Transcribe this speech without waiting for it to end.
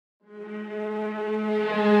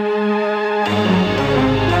This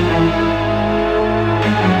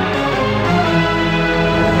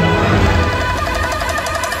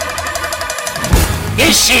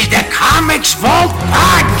is the Comics Vault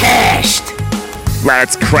Podcast.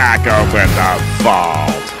 Let's crack open the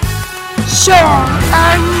vault. So,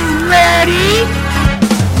 are you ready?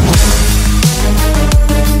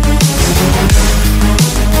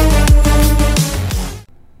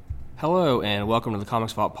 Hello, and welcome to the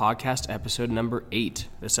Comics Vault Podcast, episode number 8.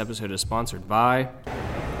 This episode is sponsored by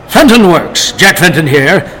Fenton Works. Jack Fenton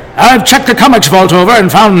here. I've checked the Comics Vault over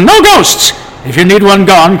and found no ghosts. If you need one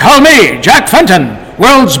gone, call me, Jack Fenton,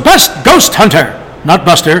 world's best ghost hunter. Not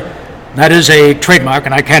Buster. That is a trademark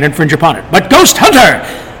and I can't infringe upon it. But Ghost Hunter!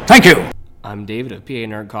 Thank you. I'm David of PA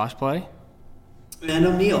Nerd Cosplay. And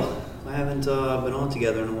I'm Neil. I haven't been on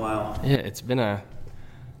together in a while. Yeah, it's been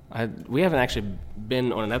we haven't actually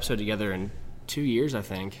been on an episode together in 2 years, I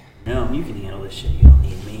think. No, you can handle this shit. You don't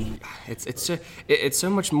need me. It's so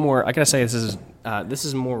much more. I gotta say, this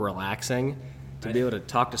is more relaxing to be able to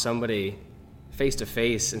talk to somebody face to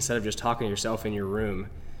face instead of just talking to yourself in your room.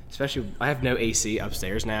 Especially, I have no AC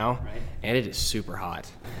upstairs now, right. And it is super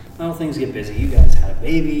hot. Well, things get busy. You guys had a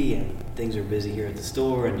baby, and things are busy here at the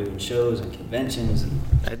store and doing shows and conventions and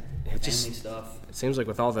family stuff. It seems like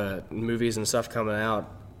with all the movies and stuff coming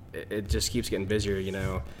out, it just keeps getting busier,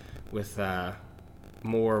 with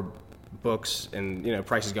more books and,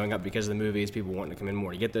 prices going up because of the movies, people wanting to come in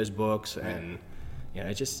more to get those books, and,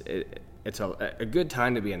 it's a good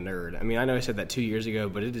time to be a nerd. I mean, I know I said that 2 years ago,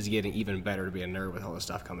 but it is getting even better to be a nerd with all this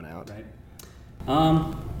stuff coming out. Right.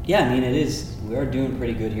 Yeah, I mean, it is. We are doing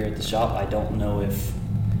pretty good here at the shop. I don't know if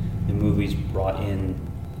the movies brought in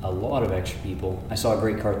a lot of extra people. I saw a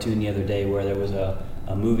great cartoon the other day where there was a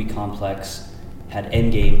movie complex, had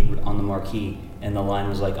Endgame on the marquee, and the line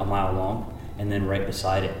was like a mile long, and then right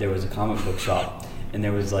beside it there was a comic book shop, and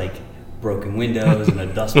there was like broken windows and a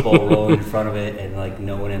dust bowl rolling in front of it, and like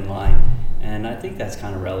no one in line. And I think that's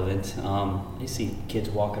kind of relevant. I see kids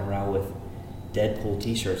walking around with Deadpool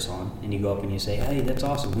t-shirts on, and you go up and you say, "Hey, that's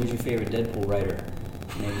awesome. Who's your favorite Deadpool writer?"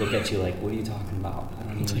 And they look at you like, "What are you talking about?"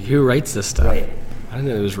 It's like, who writes this stuff? Right. I don't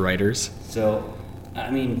know those writers. So,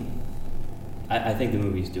 I mean, I think the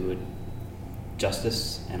movies do it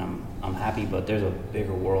justice, and I'm happy, but there's a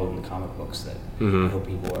bigger world in the comic books that I hope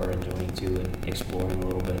people are enjoying too and exploring a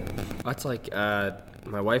little bit. That's like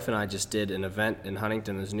my wife and I just did an event in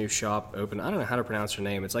Huntington. There's a new shop open. I don't know how to pronounce her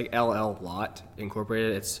name. It's like LL Lot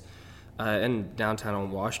Incorporated. It's in downtown on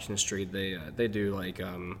Washington Street. They do like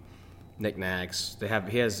knickknacks.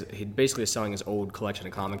 He basically is selling his old collection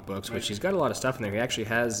of comic books, which he's got a lot of stuff in there. He actually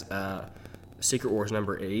has Secret Wars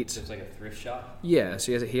number 8. So it's like a thrift shop? Yeah,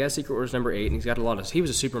 so he has Secret Wars number 8, and he's got he was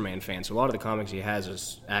a Superman fan, so a lot of the comics he has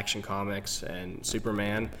is Action Comics and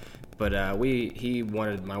Superman. But he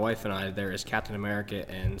wanted my wife and I there as Captain America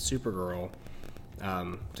and Supergirl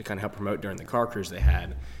to kind of help promote during the car cruise they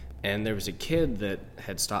had. And there was a kid that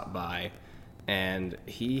had stopped by, and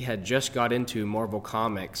he had just got into Marvel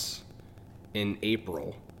Comics in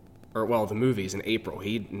April. The movies in April.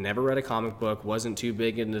 He'd never read a comic book, wasn't too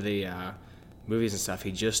big into the movies and stuff.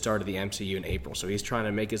 He just started the MCU in April, so he's trying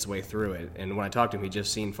to make his way through it. And when I talked to him, he'd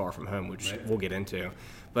just seen Far From Home, which we'll get into.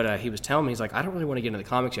 But he was telling me, he's like, I don't really want to get into the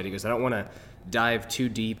comics yet. He goes, I don't want to dive too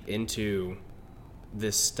deep into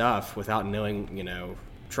this stuff without knowing,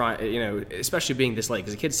 especially being this late,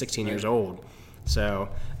 because the kid's 16 years old. So,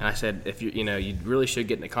 and I said, if you really should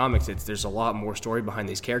get into comics. There's a lot more story behind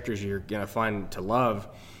these characters you're gonna find to love.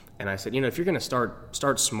 And I said, if you're gonna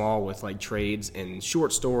start small with like trades and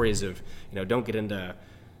short stories of, don't get into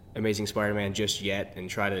Amazing Spider-Man just yet and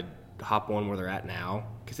try to hop on where they're at now,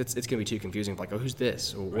 because it's gonna be too confusing. Like, oh, who's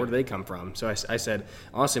this? Or where do they come from? So I said,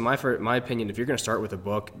 honestly, my opinion, if you're gonna start with a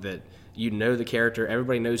book that the character,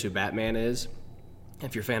 everybody knows who Batman is.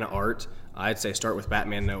 If you're a fan of art, I'd say start with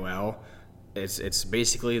Batman Noel. It's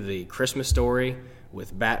basically the Christmas story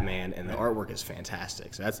with Batman, and the artwork is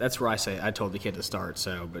fantastic. So that's where I told the kid to start.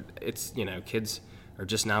 So, but it's, kids are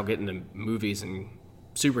just now getting to movies and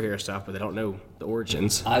superhero stuff, but they don't know the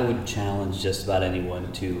origins. I would challenge just about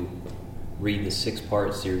anyone to read the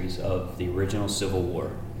 6-part series of the original Civil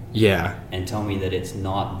War. Yeah. And tell me that it's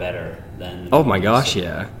not better than... Oh my gosh,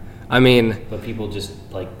 yeah. I mean... But people just,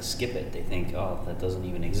 skip it. They think, oh, that doesn't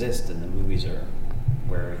even exist, and the movies are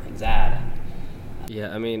where everything's at.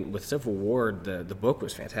 Yeah, I mean, with Civil War, the book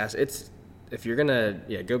was fantastic. If you're gonna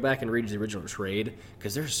go back and read the original trade,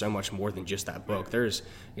 because there's so much more than just that book. There's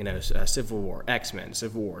Civil War, X-Men,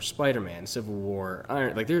 Civil War, Spider-Man, Civil War,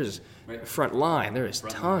 Iron. There's Front Line. There is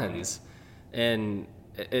tons, and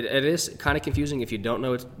It is kind of confusing if you don't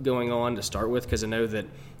know what's going on to start with, because I know that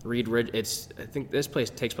I think this place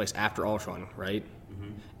takes place after Ultron, right?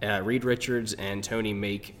 Mm-hmm. Reed Richards and Tony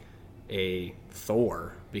make a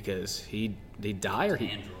Thor because he die or he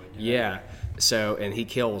android. Yeah. So, and he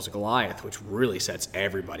kills Goliath, which really sets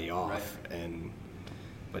everybody off. Right.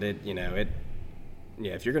 But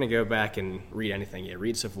if you're gonna go back and read anything,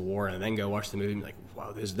 read Civil War and then go watch the movie and be like,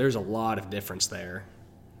 wow, there's a lot of difference there.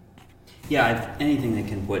 Yeah, anything that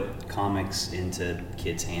can put comics into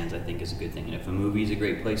kids' hands, I think, is a good thing. And if a movie is a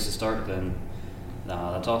great place to start, then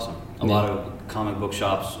that's awesome. A lot of comic book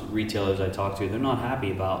shops, retailers I talk to, they're not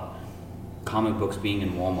happy about comic books being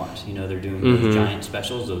in Walmart. They're doing those giant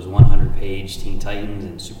specials, those 100-page Teen Titans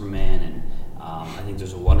and Superman, and I think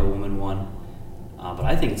there's a Wonder Woman one. But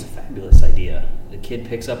I think it's a fabulous idea. The kid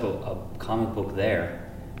picks up a comic book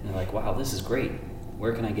there, and they're like, wow, this is great.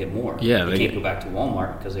 Where can I get more? Yeah, they can't go back to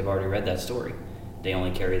Walmart because they've already read that story. They only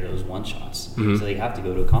carry those one-shots. So they have to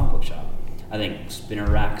go to a comic book shop. I think spinner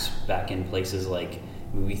racks back in places like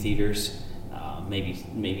movie theaters,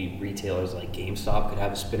 maybe retailers like GameStop could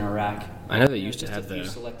have a spinner rack. I know they used to have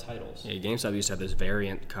select titles. Yeah, GameStop used to have those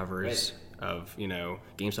variant covers of,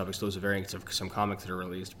 GameStop exclusive variants of some comics that are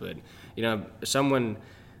released. But,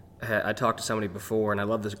 I talked to somebody before, and I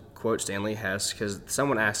love this quote Stan Lee has, because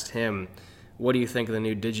someone asked him, what do you think of the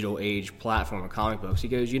new digital age platform of comic books? He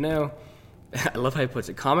goes, I love how he puts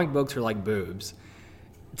it, comic books are like boobs.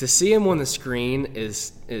 To see them on the screen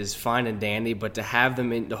is fine and dandy, but to have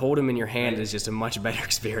them to hold them in your hand is just a much better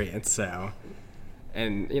experience. So,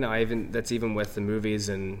 and that's even with the movies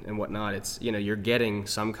and whatnot. It's you're getting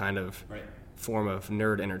some kind of form of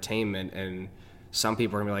nerd entertainment, and some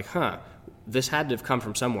people are gonna be like, huh, this had to have come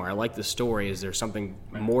from somewhere. I like the story. Is there something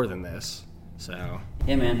more than this? So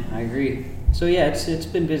yeah, man, I agree. So yeah, it's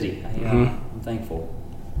been busy. I'm thankful.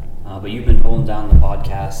 But you've been pulling down the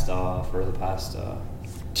podcast for the past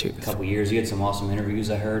couple years. You had some awesome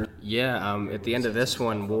interviews, I heard. Yeah. At the end of this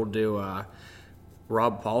one, we'll do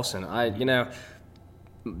Rob Paulsen.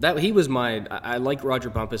 He was I like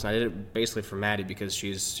Roger Bumpus, and I did it basically for Maddie because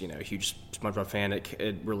she's a huge SpongeBob fan.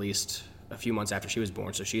 It released a few months after she was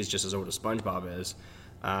born, so she's just as old as SpongeBob is.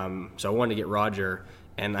 So I wanted to get Roger.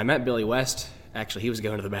 And I met Billy West. Actually, he was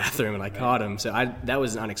going to the bathroom, and I caught him. So that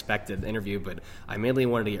was an unexpected interview, but I mainly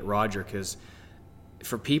wanted to get Roger because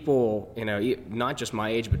for people, not just my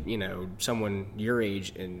age, but, someone your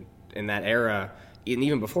age in that era, and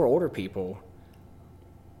even before older people.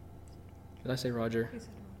 Did I say Roger?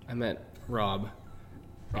 I meant Rob.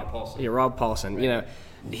 Rob Paulsen. Yeah, Rob Paulsen.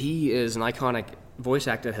 He is an iconic voice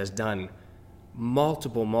actor that has done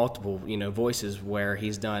multiple voices, where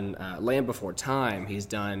he's done Land Before Time, he's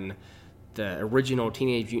done the original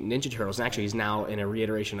Teenage Mutant Ninja Turtles, and actually he's now in a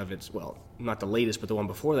reiteration of not the latest, but the one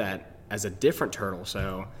before that as a different turtle.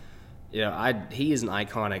 So he is an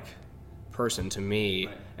iconic person to me.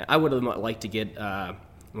 Right. I would have liked to get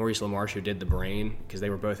Maurice LaMarche, who did the Brain, because they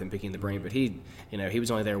were both in Picking the Brain, but he was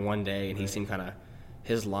only there one day, and he seemed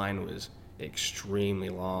his line was extremely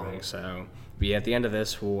long. Right. So, but yeah, at the end of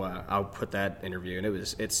this, I'll put that interview,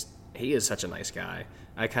 and he is such a nice guy.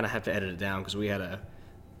 I kind of have to edit it down because we had a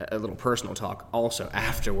little personal talk also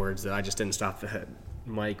afterwards that I just didn't stop the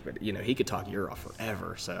mic, but he could talk your off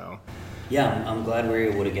forever. So yeah, I'm glad we were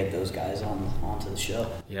able to get those guys onto the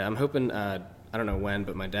show. Yeah, I'm hoping. I don't know when,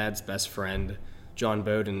 but my dad's best friend, John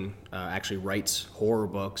Bowden, actually writes horror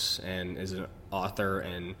books and is an author,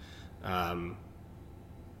 and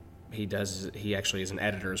he actually is an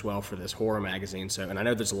editor as well for this horror magazine. So, and I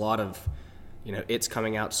know there's a lot of, It's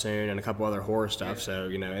coming out soon and a couple other horror stuff. So,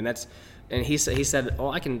 and he said, oh,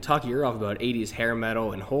 I can talk your ear off about 80s hair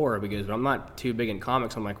metal and horror because I'm not too big in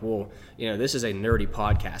comics. I'm like, well, this is a nerdy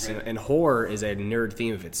podcast, and horror is a nerd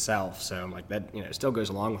theme of itself. So I'm like, that, it still goes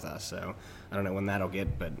along with us. So I don't know when that'll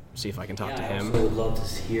get, but see if I can talk to him. I also would love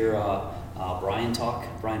to hear Brian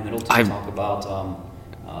Middleton talk about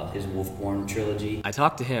his Wolfborn trilogy. I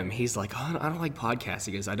talked to him. He's like, oh, I don't like podcasts.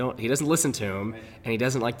 He goes, he doesn't listen to them, and he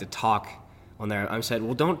doesn't like to talk on there. I said,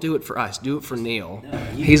 well, don't do it for us. Do it for Neil. No,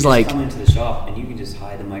 he's like, come into the shop and you can just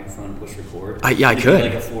hide the microphone and push record. I could.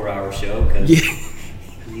 Like a 4-hour show because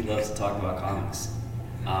he loves to talk about comics.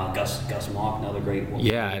 Gus Mock, another great one.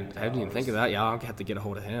 Yeah, I didn't even think of that. Yeah, I'll have to get a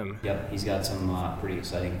hold of him. Yep, he's got some pretty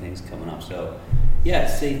exciting things coming up. So, yeah,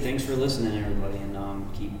 thanks for listening, everybody,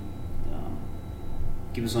 and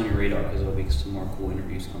keep us on your radar because there'll be some more cool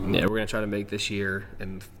interviews coming up. Yeah, we're going to try to make this year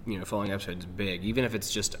and following episodes big. Even if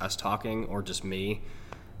it's just us talking or just me,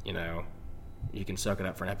 you can suck it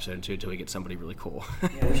up for an episode or two until we get somebody really cool.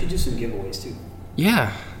 Yeah, we should do some giveaways too.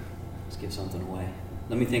 Yeah. Let's give something away.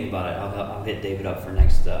 Let me think about it. I'll hit David up for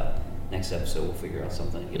next next episode we'll figure out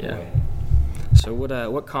something to give Yeah. away. So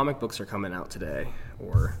what comic books are coming out today?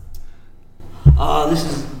 Or This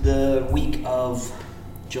is the week of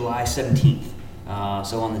July 17th.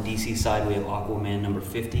 So on the DC side, we have Aquaman number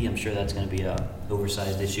 50. I'm sure that's going to be a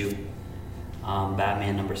oversized issue.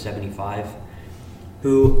 Batman number 75,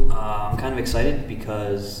 who I'm kind of excited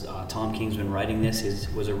because Tom King's been writing this.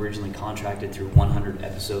 Was originally contracted through 100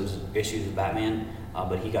 issues of Batman,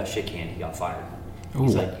 but he got shit canned. He got fired.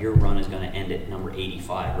 He's Ooh. like, your run is going to end at number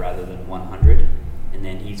 85 rather than 100, and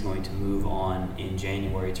then he's going to move on in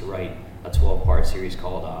January to write a 12-part series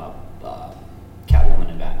called Catwoman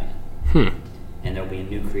and Batman. And there'll be a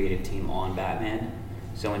new creative team on Batman.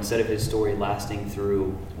 So instead of his story lasting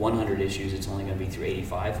through 100 issues, it's only going to be through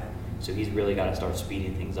 85. So he's really got to start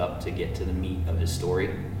speeding things up to get to the meat of his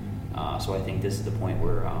story. So I think this is the point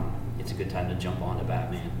where it's a good time to jump on to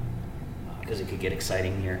Batman, because it could get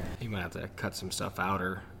exciting here. you might have to cut some stuff out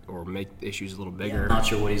or make issues a little Yeah, bigger. I'm not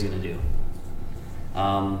sure what he's going to do.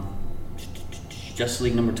 Justice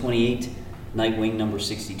League number 28, Nightwing number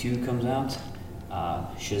 62 comes out,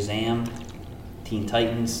 Shazam, Teen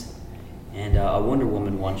Titans, and a Wonder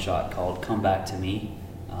Woman one-shot called Come Back to Me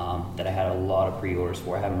that I had a lot of pre-orders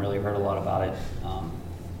for. I haven't really heard a lot about it.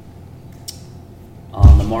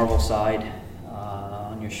 On the Marvel side,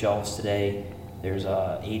 on your shelves today, there's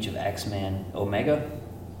Age of X-Men Omega,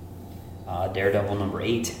 Daredevil number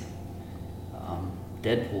 8,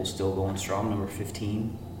 Deadpool still going strong, number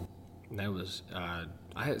 15. That was I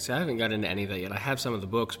haven't got into any of that yet. I have some of the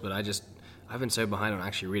books, but I've been so behind on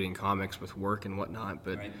actually reading comics with work and whatnot.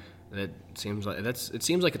 But Right. it seems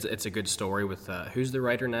like it's a good story with who's the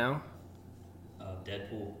writer now?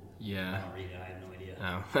 Deadpool. Yeah. I don't read it. I have no idea.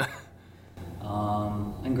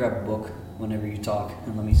 Oh. I can grab a book whenever you talk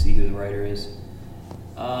and let me see who the writer is.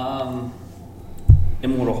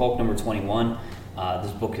 Immortal Hulk number 21.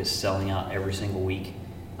 This book is selling out every single week.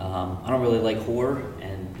 I don't really like horror,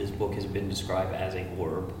 and this book has been described as a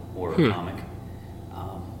horror comic.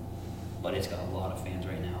 But it's got a lot of fans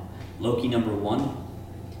right now. Loki number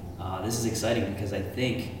 1. This is exciting because I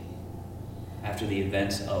think after the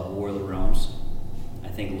events of War of the Realms, I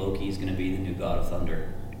think Loki is going to be the new God of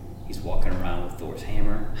Thunder. He's walking around with Thor's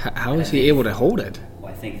hammer. How is he able to hold it?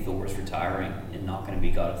 Well, I think Thor's retiring and not going to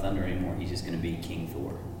be God of Thunder anymore. He's just going to be King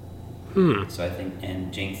Thor. So I think,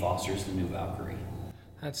 and Jane Foster's the new Valkyrie.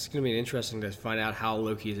 That's going to be interesting to find out how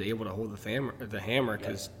Loki is able to hold the hammer.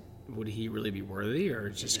 Because would he really be worthy, or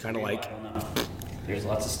it's just kind of like? I don't know. There's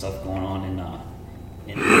lots of stuff going on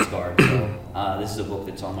in Asgard. So this is a book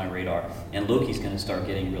that's on my radar. And Loki's going to start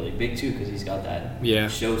getting really big too because he's got that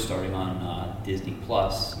show starting on Disney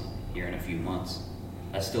Plus here in a few months.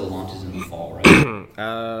 That still launches in the fall,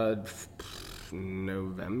 right?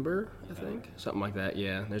 November, I think, something like that.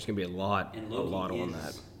 Yeah, there's gonna be a lot And Loki on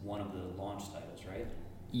is that. one of the launch titles, right?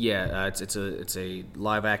 Yeah, it's a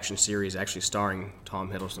live action series actually starring Tom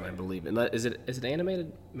Hiddleston, I believe. And is it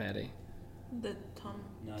animated, Maddie? The Tom.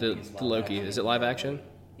 No, I The think it's live Loki, action. is it live action?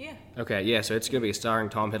 Yeah. Okay, yeah, so it's going to be starring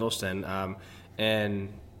Tom Hiddleston, and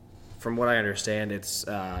from what I understand, it's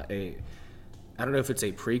I don't know if it's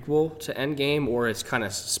a prequel to Endgame or it's kind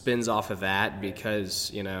of spins off of that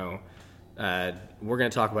because, we're going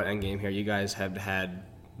to talk about Endgame here. You guys have had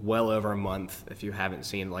well over a month if you haven't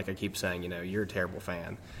seen it. Like I keep saying, you're a terrible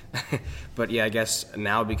fan. But yeah, I guess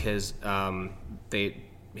now because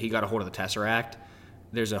he got a hold of the Tesseract,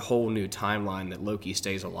 there's a whole new timeline that Loki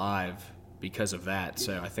stays alive because of that.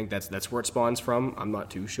 So I think that's where it spawns from. I'm not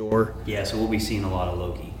too sure. Yeah, so we'll be seeing a lot of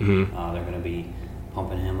Loki. They're going to be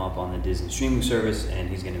pumping him up on the Disney streaming service, and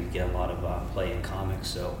he's going to get a lot of play in comics.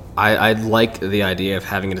 So I like the idea of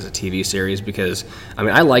having it as a TV series because,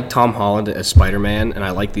 I like Tom Holland as Spider-Man, and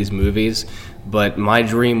I like these movies, but my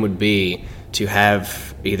dream would be to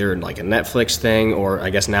have either like a Netflix thing or I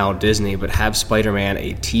guess now Disney, but have Spider-Man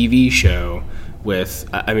a TV show with,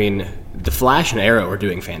 The Flash and Arrow are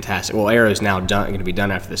doing fantastic. Well, Arrow is now going to be done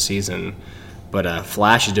after the season, but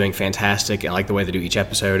Flash is doing fantastic. I like the way they do each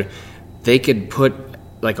episode. They could put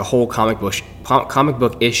like a whole comic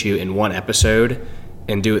book issue in one episode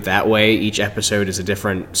and do it that way. Each episode is a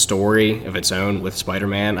different story of its own with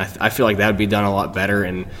Spider-Man. I feel like that would be done a lot better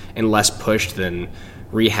and less pushed than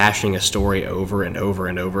rehashing a story over and over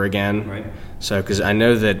and over again. Right. So, because I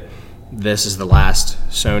know that this is the last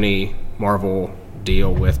Sony Marvel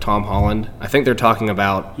deal with Tom Holland. I think they're talking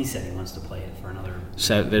about he said he wants to play it for another.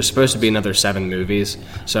 So there's supposed to be another 7 movies,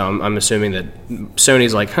 so I'm assuming that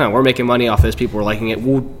Sony's like, we're making money off this, people are liking it,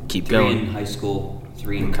 we'll keep 3 going. in high school,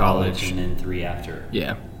 3 in college. college, and then 3 after.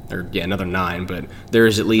 Yeah, another 9, but there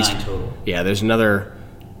is at least 9 total. Yeah, there's another.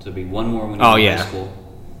 So it'll be 1 more when Oh, you're in yeah. high school,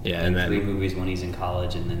 Yeah, and then 3 movies when he's in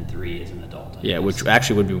college, and then 3 as an adult. Yeah, which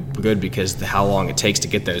actually would be good because how long it takes to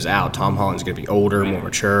get those out. Tom Holland's going to be older, more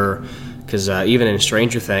mature. Because even in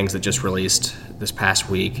Stranger Things that just released this past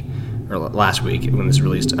week, or last week when this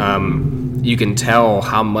released, you can tell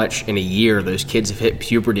how much in a year those kids have hit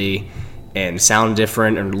puberty and sound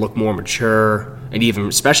different and look more mature. And even,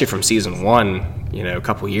 especially from season 1, a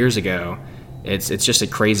couple years ago, it's just a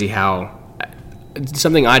crazy how...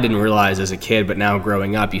 Something I didn't realize as a kid, but now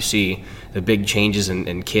growing up, you see the big changes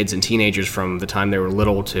in kids and teenagers from the time they were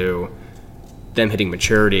little to them hitting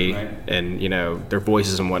maturity, right. And their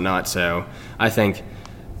voices and whatnot. So I think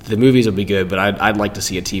the movies will be good, but I'd like to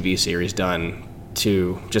see a TV series done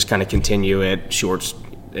to just kind of continue it.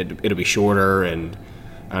 It'll be shorter, and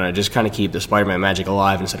I don't know, just kind of keep the Spider-Man magic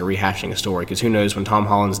alive instead of rehashing a story. Because who knows when Tom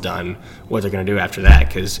Holland's done what they're going to do after that?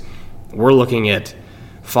 Because we're looking at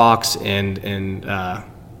Fox and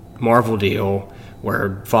Marvel deal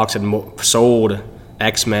where Fox had sold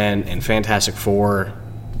X-Men and Fantastic Four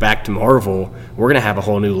back to Marvel. We're going to have a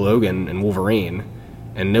whole new Logan and Wolverine,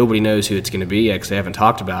 and nobody knows who it's going to be yet because they haven't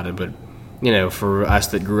talked about it. But for us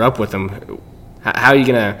that grew up with them, how are you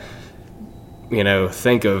going to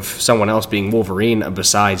think of someone else being Wolverine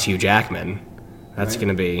besides Hugh Jackman? That's right.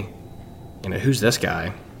 going to be who's this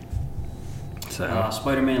guy? So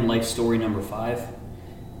Spider-Man Life Story number 5.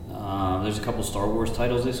 There's a couple Star Wars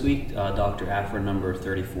titles this week. Dr. Aphra number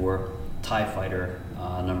 34, TIE Fighter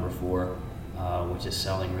number 4, which is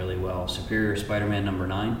selling really well. Superior Spider-Man number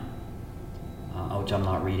 9, which I'm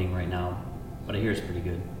not reading right now, but I hear it's pretty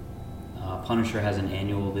good. Punisher has an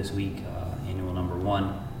annual this week, annual number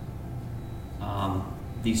 1.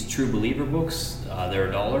 These True Believer books,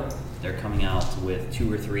 they're $1. They're coming out with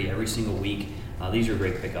 2 or 3 every single week. These are a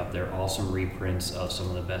great pickup. They're awesome reprints of some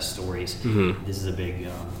of the best stories. Mm-hmm. This is a big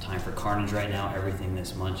time for Carnage right now. Everything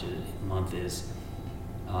this month is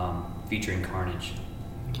featuring Carnage.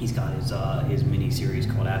 He's got his mini-series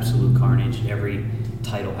called Absolute Carnage. Every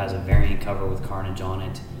title has a variant cover with Carnage on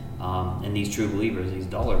it. And these True Believers, these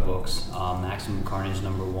 $1 books, Maximum Carnage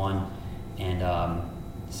number 1 and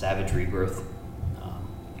Savage Rebirth.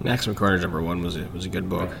 Maximum Carnage number 1 was a good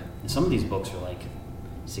book. Right. And some of these books are like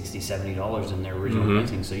 $60, $70 in their original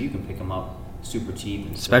printing, so you can pick them up super cheap.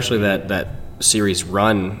 And especially that series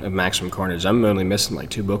run of Maximum Carnage. I'm only missing like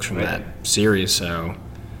 2 books from that series, so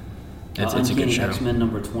it's a good show. X-Men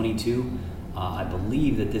number 22. I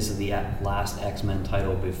believe that this is the last X-Men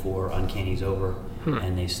title before Uncanny's over,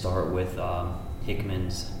 and they start with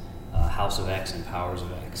Hickman's House of X and Powers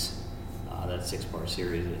of X. That 6-part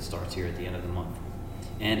series that starts here at the end of the month.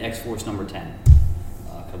 And X-Force number 10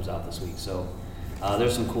 comes out this week. So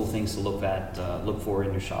there's some cool things to look for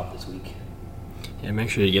in your shop this week. Yeah,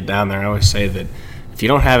 make sure you get down there. I always say that if you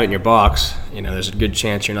don't have it in your box, there's a good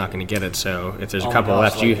chance you're not going to get it. So if there's a couple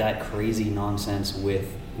left, like that crazy nonsense with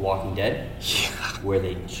Walking Dead, where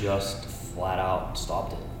they just flat out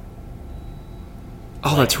stopped it.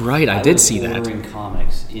 Oh, that's right. I did see that. Ordering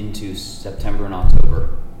comics into September and October.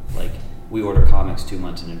 Like, we order comics 2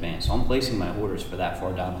 months in advance. So I'm placing my orders for that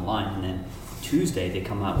far down the line. And then Tuesday, they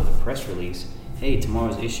come out with a press release. Hey,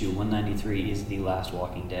 tomorrow's issue 193 is the last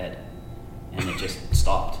Walking Dead. And it just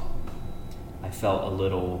stopped. I felt a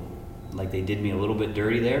little like they did me a little bit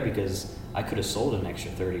dirty there because I could have sold an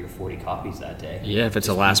extra 30 or 40 copies that day. Yeah, if it's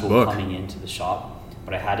a Just last people book. coming into the shop.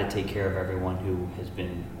 But I had to take care of everyone who has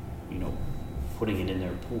been, putting it in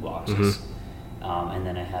their pool boxes. Mm-hmm. And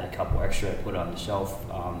then I had a couple extra I put on the shelf.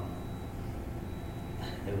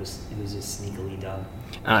 It was just sneakily done.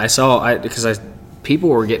 I saw because people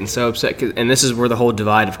were getting so upset, and this is where the whole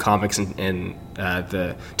divide of comics and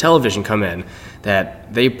the television come in. That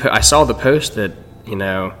I saw the post that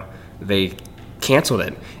they canceled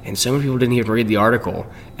it, and so many people didn't even read the article,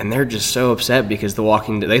 and they're just so upset because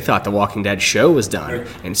they thought the Walking Dead show was done, right.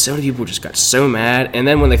 And so many people just got so mad. And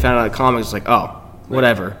then when they found out the comics, it's like, oh,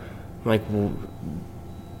 whatever. I'm like, well,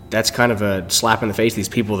 that's kind of a slap in the face to these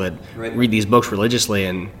people that read these books religiously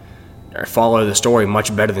and follow the story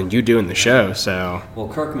much better than you do in the show. So well,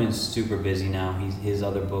 Kirkman's super busy now. His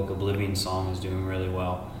other book, Oblivion Song, is doing really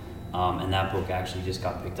well. And that book actually just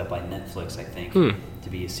got picked up by Netflix, I think, to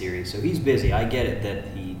be a series. So he's busy. I get it that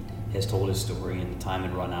he has told his story and the time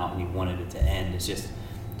had run out and he wanted it to end. It's just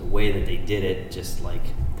the way that they did it, just like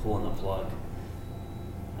pulling the plug.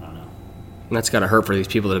 I don't know. And that's got to hurt for these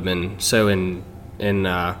people that have been so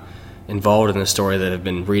involved in the story, that have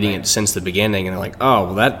been reading it since the beginning, and they're like,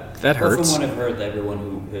 oh, well, that hurts. Well, from what I've heard, everyone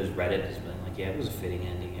who has read it has been like, yeah, it was a fitting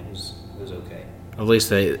ending. It was okay. At least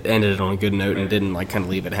they ended it on a good note and didn't kind of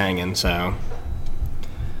leave it hanging. So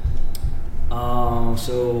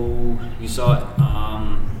So you saw it.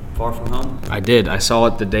 Far From Home? I did. I saw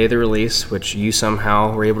it the day of the release, which you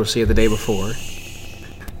somehow were able to see it the day before.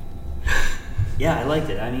 Yeah, I liked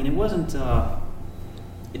it. I mean, it wasn't.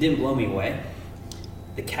 It didn't blow me away.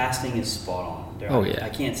 The casting is spot on. Oh, yeah. I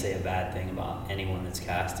can't say a bad thing about anyone that's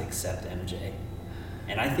cast except MJ.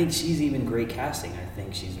 And I think she's even great casting. I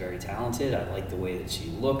think she's very talented. I like the way that she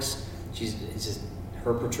looks. It's just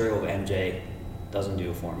her portrayal of MJ doesn't do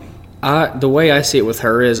it for me. The way I see it with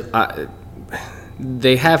her is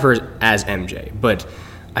they have her as MJ, but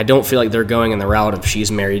I don't feel like they're going in the route of she's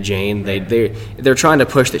Mary Jane. They're trying to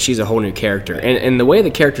push that she's a whole new character, and the way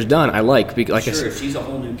the character's done, I like. Like sure, if she's a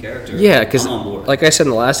whole new character, yeah, because I'm on board. like I said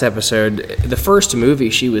in the last episode, the first movie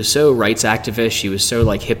she was so rights activist, she was so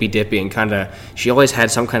like hippy dippy, and she always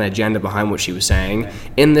had some kind of agenda behind what she was saying. Right.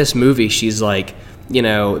 In this movie, she's like, you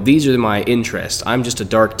know, these are my interests. I'm just a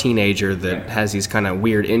dark teenager that has these kind of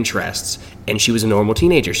weird interests, and she was a normal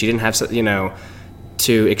teenager. She didn't have, you know,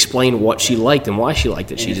 to explain what she liked and why she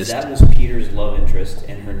liked it. And if that was Peter's love interest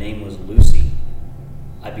and her name was Lucy,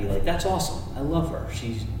 I'd be like, that's awesome. I love her.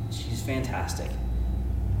 She's fantastic.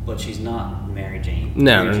 But she's not Mary Jane.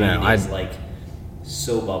 Mary Jane is like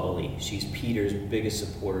so bubbly. She's Peter's biggest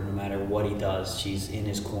supporter. No matter what he does, she's in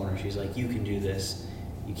his corner. She's like, you can do this.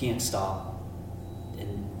 You can't stop.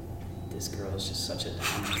 And this girl is just such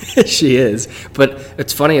a She is. But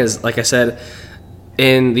it's funny is, like I said,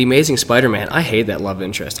 in The Amazing Spider-Man, I hate that love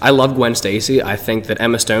interest. I love Gwen Stacy. I think that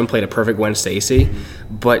Emma Stone played a perfect Gwen Stacy,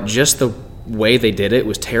 but just the way they did it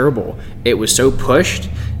was terrible. It was so pushed,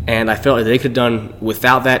 and I felt like they could have done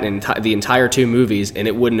without that in the entire two movies, and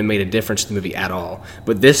it wouldn't have made a difference to the movie at all.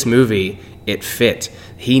 But this movie, it fit.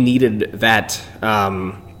 He needed that, how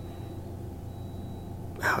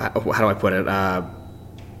do I put it? I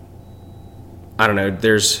don't know.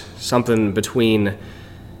 There's something between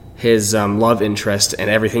his love interest and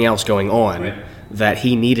everything else going on that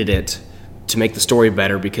he needed it to make the story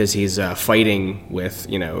better, because he's fighting with,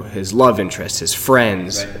 you know, his love interest, his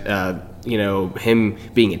friends, you know, him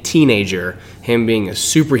being a teenager, him being a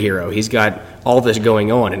superhero. He's got all this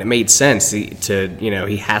going on, and it made sense to, you know,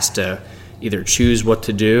 he has to either choose what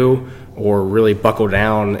to do or really buckle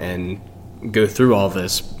down and go through all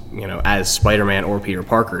this, you know, as Spider-Man or Peter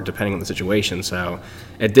Parker, depending on the situation. So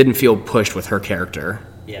it didn't feel pushed with her character.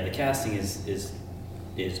 Yeah, the casting is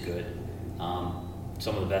good.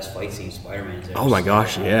 Some of the best fight scenes Spider-Man's ever. Oh my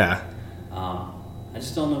gosh, yeah. I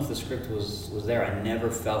just don't know if the script was there. I never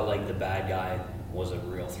felt like the bad guy was a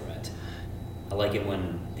real threat. I like it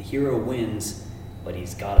when the hero wins, but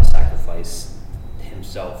he's got to sacrifice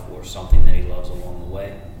himself or something that he loves along the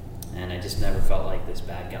way. And I just never felt like this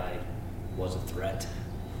bad guy was a threat.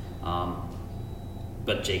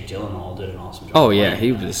 But Jake Gyllenhaal did an awesome job. Oh yeah,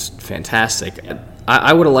 he was fantastic. Yeah.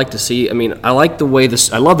 I would have liked to see. I mean, I like the way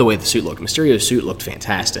I love the way the suit looked. Mysterio's suit looked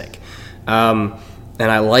fantastic, and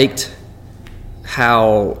I liked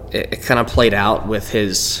how it kind of played out with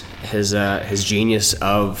his genius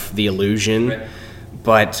of the illusion. Right.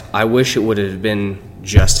 But I wish it would have been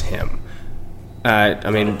just him. I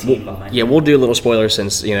mean, we'll do a little spoiler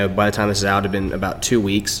since, you know, by the time this is out, it'd been about 2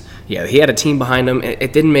 weeks. Yeah, he had a team behind him.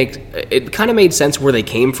 It kind of made sense where they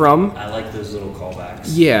came from. I like those little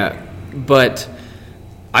callbacks. Yeah, but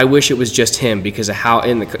I wish it was just him, because of how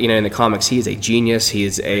in the comics he is a genius. He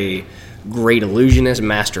is a great illusionist,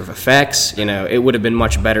 master of effects. You know, it would have been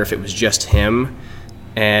much better if it was just him.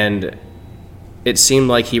 And it seemed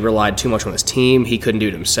like he relied too much on his team. He couldn't do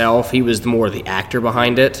it himself. He was more the actor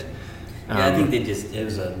behind it. Yeah, I think it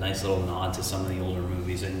was a nice little nod to some of the older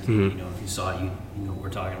movies, and you know, if you saw it, you know what we're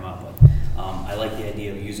talking about. But I like the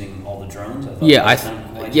idea of using all the drones.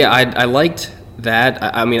 I liked that.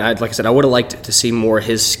 I mean, like I said, I would have liked to see more of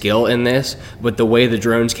his skill in this, but the way the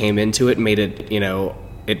drones came into it made it, you know,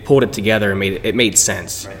 it pulled it together and it made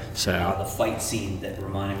sense. Right. So the fight scene that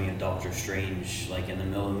reminded me of Doctor Strange, like in the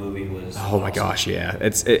middle of the movie, was my gosh, yeah.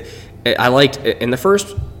 I liked in the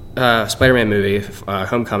first Spider-Man movie,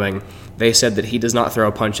 Homecoming. They said that he does not throw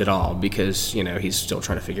a punch at all because, you know, he's still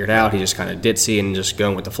trying to figure it out. He's just kind of ditzy and just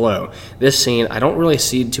going with the flow. This scene, I don't really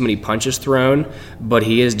see too many punches thrown, but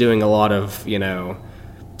he is doing a lot of, you know,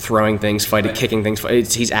 throwing things, fighting, kicking things.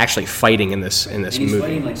 He's actually fighting in this movie. He's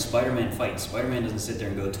fighting like Spider-Man fights. Spider-Man doesn't sit there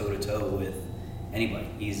and go toe-to-toe with anybody.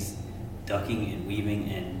 He's ducking and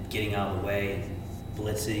weaving and getting out of the way,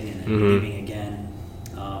 blitzing and then weaving again.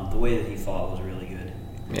 The way that he fought was really good.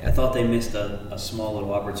 Yeah. I thought they missed a small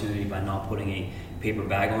little opportunity by not putting a paper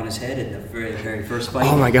bag on his head in the very, very first fight.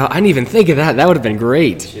 Oh my god, I didn't even think of that. That would have been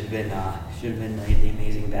great. Should have been the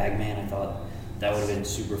Amazing Bagman. I thought that would have been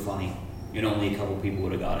super funny. and only a couple people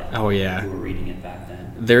would have got it. Oh, yeah. Who were reading it back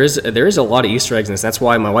then. There is a lot of Easter eggs in this. That's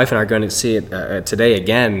why my wife and I are going to see it today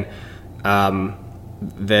again.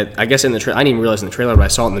 That I guess in the I didn't even realize in the trailer, but I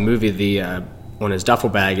saw it in the movie. The on his duffel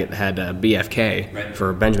bag it had BFK Right.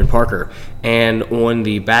 for Benjamin Parker, and on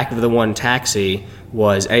the back of the one taxi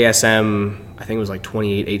was ASM. I think it was like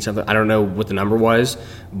 28 something. I don't know what the number was,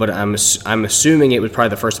 but I'm assuming it was probably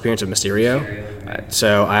the first appearance of Mysterio. Right.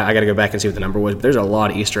 So I got to go back and see what the number was. But there's a lot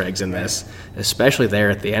of Easter eggs in this, especially there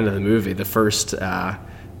at the end of the movie, the first Yeah,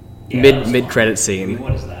 that was mid fun. credit I mean, scene.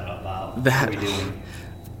 what is that about? That- What are we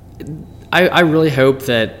doing? I really hope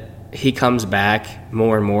that he comes back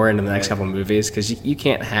more and more into the next Right. couple of movies, because you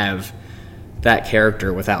can't have that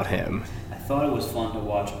character without him. I thought it was fun to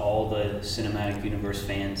watch all the cinematic universe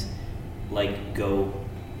fans like go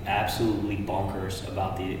absolutely bonkers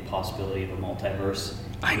about the possibility of a multiverse.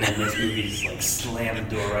 I know. And this movie just like slammed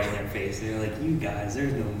the door right in their face. They're like, "You guys,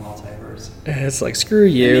 there's no multiverse." It's like, screw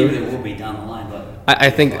And maybe you. there will be down the line, but I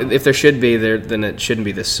think if there should be, then it shouldn't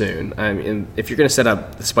be this soon. I mean, if you're going to set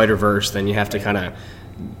up the Spider-Verse, then you have to kind of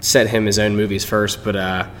set him his own movies first. But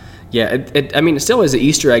yeah, I mean, it still is an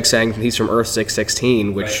Easter egg saying he's from Earth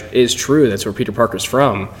 616, which Right. is true. That's where Peter Parker's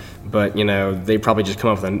from. But, they probably just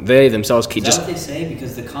come up with they themselves keep is that just. what they say?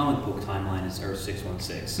 Because the comic book timeline is Earth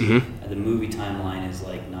 616, Mm-hmm. and the movie timeline is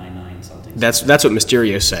like 99 something. That's what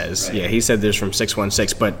Mysterio says. Right. Yeah, he said there's from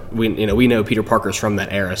 616, but we know Peter Parker's from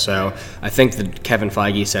that era. So I think that Kevin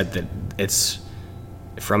Feige said that it's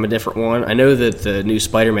from a different one. I know that the new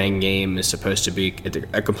Spider-Man game is supposed to be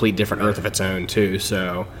a complete different Earth of its own too.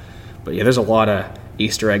 So, but yeah, there's a lot of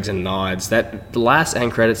Easter eggs and nods. That the last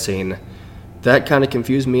end credit scene, that kind of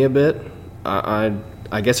confused me a bit.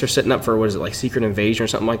 I guess they're setting up for, what is it, like Secret Invasion or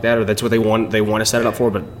something like that, or that's what they want to set it up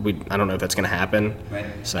for. But I don't know if that's going to happen. Right.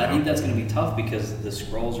 So I think that's going to be tough because the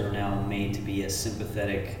Skrulls are now made to be a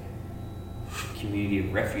sympathetic community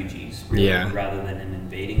of refugees, really, Yeah. rather than an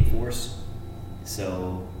invading force.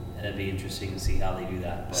 So it'd be interesting to see how they do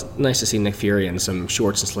that. But, nice to see Nick Fury in some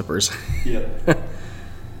shorts and slippers. yeah.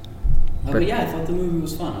 But yeah, I thought the movie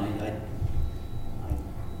was fun.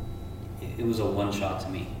 It was a one shot to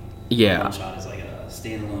me. Yeah. One shot is like a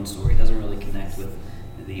standalone story. It doesn't really connect with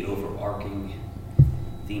the overarching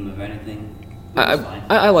theme of anything. It was fine.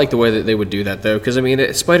 I like the way that they would do that, though, because, I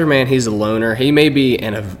mean, Spider-Man, he's a loner. He may be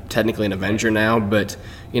technically an Avenger now, but,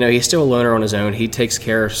 he's still a loner on his own. He takes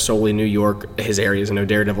care of solely New York, his areas. I know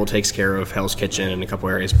Daredevil takes care of Hell's Kitchen and a couple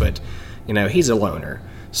areas, but, he's a loner.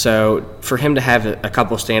 So for him to have a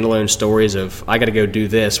couple standalone stories of, I got to go do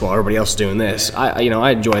this while everybody else is doing this, I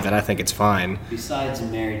enjoy that. I think it's fine. Besides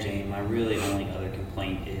Mary Jane, my really only other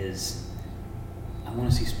complaint is I want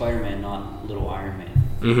to see Spider-Man, not Little Iron Man.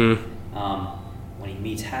 Mm-hmm. When he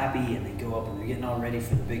meets Happy and they go up and they're getting all ready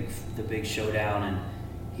for the big showdown, and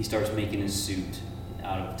he starts making his suit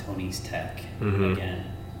out of Tony's tech again.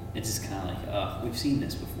 It's just kind of like, we've seen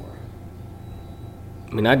this before.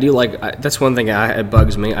 I mean, I do that's one thing it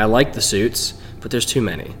bugs me. I like the suits, but there's too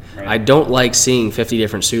many. Right. I don't like seeing 50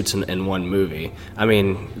 different suits in one movie. I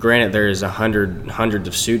mean, granted, there's hundreds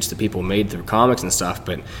of suits that people made through comics and stuff,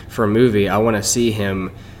 but for a movie, I want to see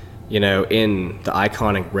him, in the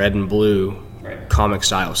iconic red and blue Right. comic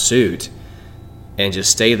style suit, and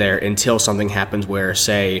just stay there until something happens where,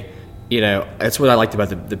 say, that's what I liked about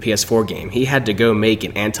the PS4 game. He had to go make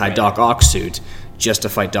an anti-Doc Ock suit just to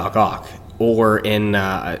fight Doc Ock. Or in,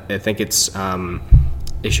 I think it's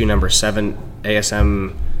issue number 7,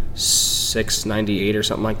 ASM 698 or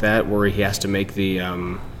something like that, where he has to make the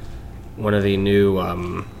one of the new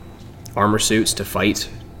armor suits to fight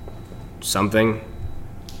something.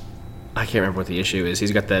 I can't remember what the issue is.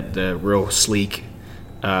 He's got the real sleek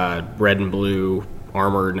red and blue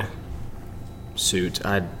armored suit.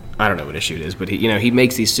 I don't know what issue it is, but he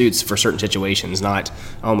makes these suits for certain situations. Not,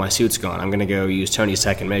 oh, my suit's gone, I'm gonna go use Tony's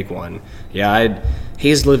tech and make one. Yeah,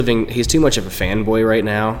 he's too much of a fanboy right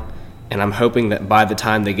now, and I'm hoping that by the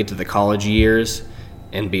time they get to the college years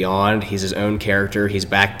and beyond, he's his own character. He's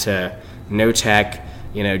back to no tech,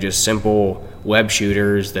 just simple web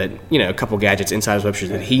shooters that, a couple gadgets inside his web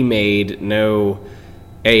shooters that he made, no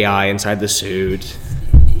AI inside the suit.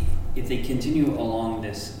 If they continue along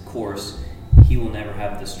this course, he will never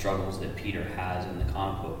have the struggles that Peter has in the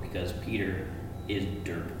comic book, because Peter is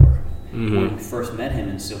dirt poor. When we first met him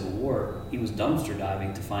in Civil War, he was dumpster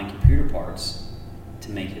diving to find computer parts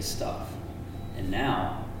to make his stuff. And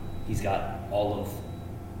now he's got all of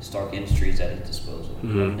Stark Industries at his disposal.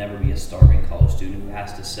 He'll never be a starving college student who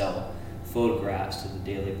has to sell photographs to the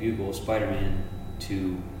Daily Bugle of Spider-Man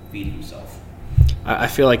to feed himself. I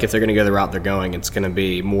feel like if they're going to go the route they're going, it's going to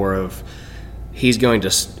be more of it's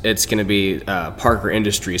going to be Parker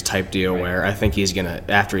Industries type deal where I think he's going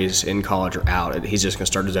to, after he's in college or out, he's just going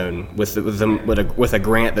to start his own with a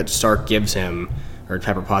grant that Stark gives him, or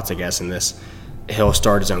Pepper Potts, I guess, in this. He'll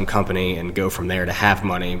start his own company and go from there to have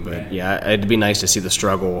money. But yeah, it'd be nice to see the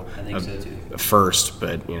struggle first.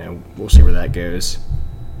 But we'll see where that goes.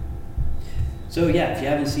 So yeah, if you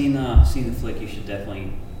haven't seen the flick, you should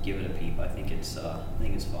definitely give it a peep. I think it's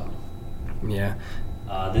fun. Yeah.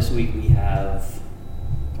 This week we have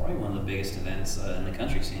probably one of the biggest events in the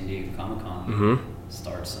country, San Diego Comic-Con.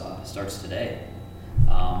 Starts today.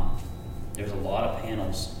 There's a lot of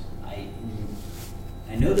panels.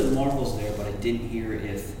 I know that Marvel's there, but I didn't hear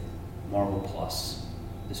if Marvel Plus,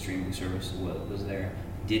 the streaming service, was there.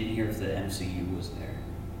 Didn't hear if the MCU was there.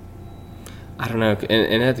 I don't know,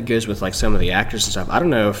 and that goes with like some of the actors and stuff. I don't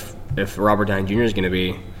know if Robert Downey Jr. is going to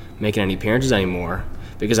be making any appearances anymore,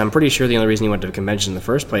 because I'm pretty sure the only reason he went to the convention in the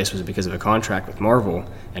first place was because of a contract with Marvel.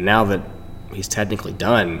 And now that he's technically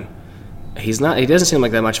done, he doesn't seem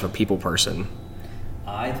like that much of a people person.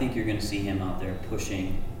 I think you're going to see him out there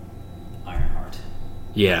pushing Ironheart.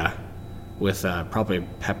 Yeah, with probably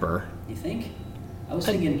Pepper. You think? I was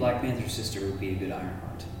thinking Black Panther's sister would be a good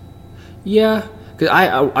Ironheart. Yeah, because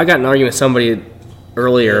I got in an argument with somebody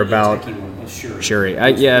earlier about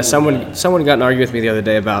Shuri. Someone got in an argument with me the other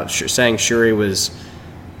day about saying Shuri was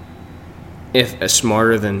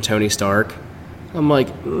smarter than Tony Stark. I'm like,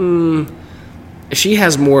 she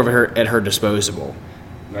has more of her at her disposal.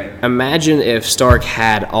 Right. Imagine if Stark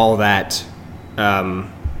had all that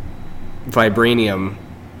vibranium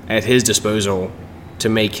at his disposal to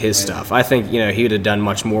make his stuff. I think he would have done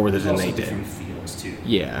much more with it than they did. Different fields too.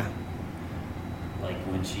 Yeah. Like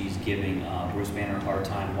when she's giving Bruce Banner a hard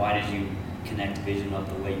time, why did you connect Vision up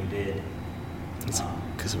the way you did?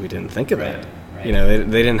 Because we didn't think of that. Right.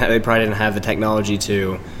 They probably didn't have the technology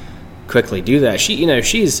to quickly do that.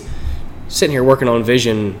 She's sitting here working on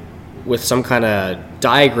Vision with some kind of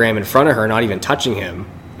diagram in front of her, not even touching him.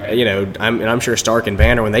 Right. I'm sure Stark and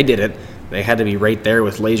Banner, when they did it, they had to be right there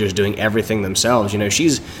with lasers doing everything themselves.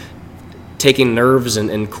 She's taking nerves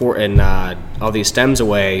and all these stems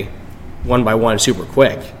away one by one super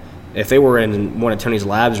quick. If they were in one of Tony's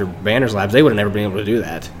labs or Banner's labs, they would have never been able to do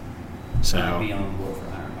that. So I'd be on board for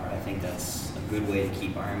Ironheart. I think that's a good way to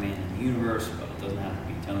keep Iron Man in the universe, but it doesn't have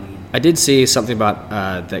to be Tony. I did see something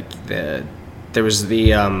about there was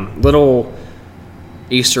the little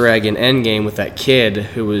Easter egg in Endgame with that kid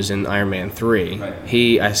who was in Iron Man 3.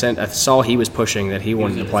 Right. I saw he was pushing that he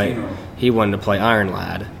wanted to play Iron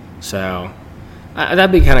Lad. So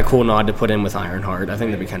that'd be kind of cool nod to put in with Ironheart. I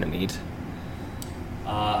think that'd be kind of neat.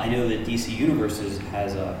 I know that DC Universes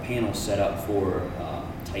has a panel set up for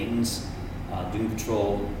Titans, Doom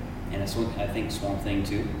Patrol, and I think Swamp Thing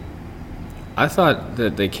too. I thought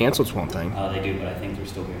that they canceled Swamp Thing. They do, but I think they're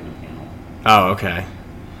still giving a panel. Oh, okay.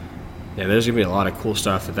 Yeah, there's gonna be a lot of cool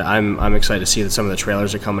stuff that I'm excited to see that some of the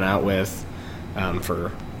trailers are coming out with.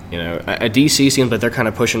 For a DC seems like they're kind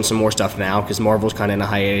of pushing some more stuff now because Marvel's kind of in a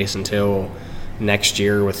hiatus until next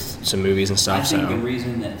year with some movies and stuff. I think the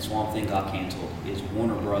reason that Swamp Thing got canceled is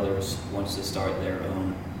Warner Brothers wants to start their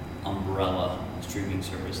own umbrella streaming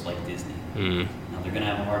service like Disney. Now they're gonna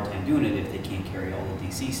have a hard time doing it if they can't carry all the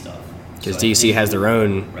DC stuff. Because DC has their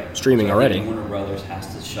own streaming already. Warner Brothers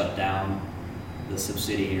has to shut down the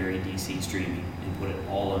subsidiary DC streaming and put it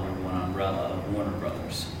all under one umbrella of Warner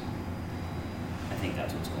Brothers. I think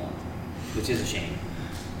that's what's going on, which is a shame.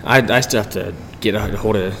 I still have to get a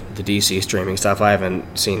hold of the DC streaming stuff. I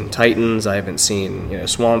haven't seen Titans. I haven't seen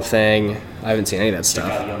Swamp Thing. I haven't seen any of that stuff.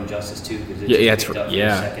 Check out Young Justice too, because it's picked up for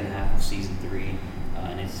the second half of season 3,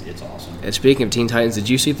 and it's awesome. And speaking of Teen Titans, did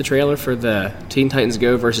you see the trailer for the Teen Titans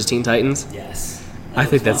Go versus Teen Titans? Yes. I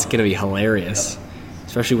think that's going to be hilarious. Yep.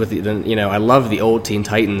 Especially with I love the old Teen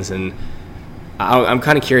Titans, and I'm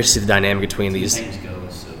kind of curious to see the dynamic between these. Teen Titans Go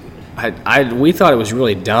is so good. We thought it was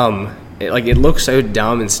really dumb. It looks so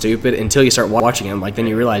dumb and stupid until you start watching it. Then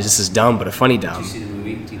you realize this is dumb, but a funny dumb. Did you see the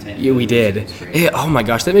movie Teen Titans? Yeah, we did. Oh my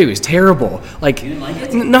gosh, that movie was terrible. You didn't like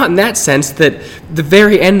it? Not in that sense that the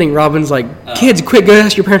very ending, Robin's like, "Kids, quick, go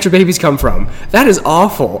ask your parents where babies come from." That is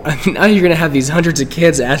awful. Now you're gonna have these hundreds of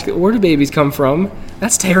kids ask, "Where do babies come from?"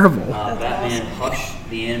 That's terrible. Batman Hush,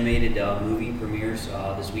 the animated movie, premieres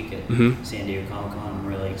this week at San Diego Comic-Con. I'm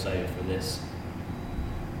really excited for this.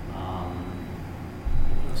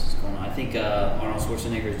 What else is going on? I think Arnold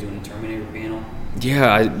Schwarzenegger is doing a Terminator panel.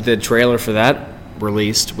 Yeah, the trailer for that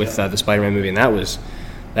released with the Spider-Man movie, and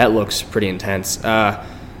that looks pretty intense.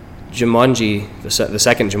 Jumanji, the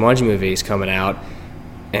second Jumanji movie is coming out,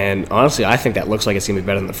 and honestly, I think that looks like it's gonna be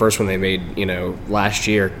better than the first one they made, last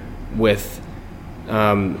year with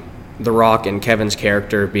The Rock and Kevin's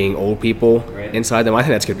character being old people Right. inside them. I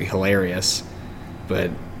think that's gonna be hilarious. But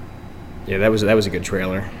yeah, that was a good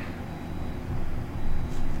trailer.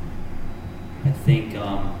 I think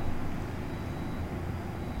I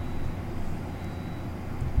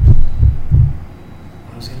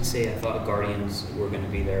was gonna say I thought Guardians were gonna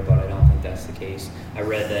be there, but I don't think that's the case. I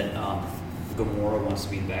read that Gamora wants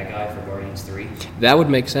to be the bad guy for Guardians 3. That would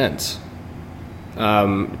make sense.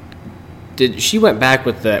 Did she went back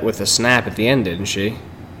with the snap at the end, didn't she?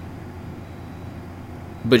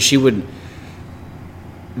 But she would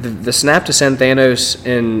the snap to send Thanos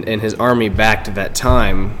and his army back to that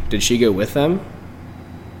time. Did she go with them?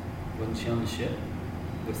 Wasn't she on the ship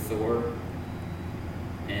with Thor?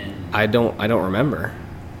 And I don't remember.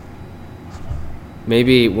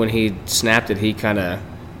 Maybe when he snapped it,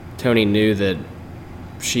 Tony knew that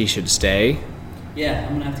she should stay. yeah,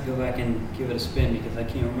 I'm gonna have to go back and give it a spin because I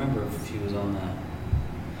can't remember if she was on the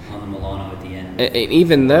Milano at the end. And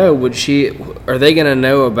even though, are they going to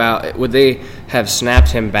know about, would they have snapped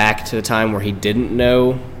him back to the time where he didn't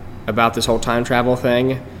know about this whole time travel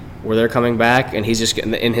thing, where they're coming back, and he's just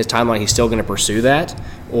getting, in his timeline, he's still going to pursue that?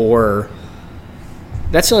 Or,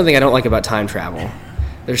 that's the only thing I don't like about time travel.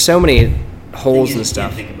 There's so many holes and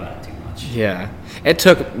stuff. Can't think about it too much. Yeah. It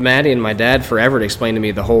took Maddie and my dad forever to explain to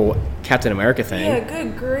me the whole Captain America thing. Yeah,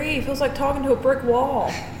 good grief. It was like talking to a brick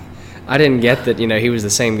wall. I didn't get that, he was the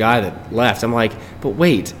same guy that left. I'm like, but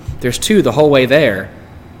wait, there's two the whole way there.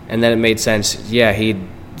 And then it made sense. Yeah,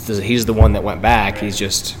 he's the one that went back. He's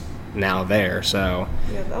just now there. So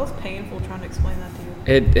Yeah, that was painful trying to explain that to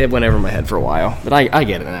you. it went over my head for a while. But I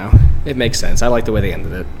get it now. It makes sense. I like the way they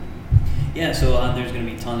ended it. Yeah, so there's going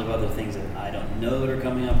to be tons of other things that I don't know that are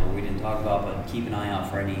coming up or we didn't talk about, but keep an eye out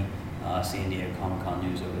for any San Diego Comic-Con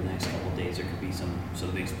news over the next couple of days. There could be some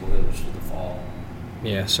big spoilers for the fall.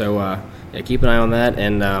 Yeah, so keep an eye on that.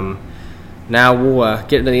 And now we'll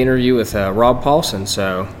get into the interview with Rob Paulsen.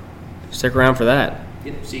 So stick around for that.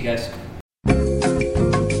 Yep, see you guys.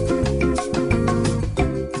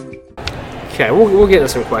 Okay, we'll get into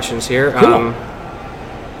some questions here. Cool.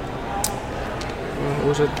 What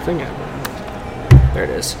was that thing at? There it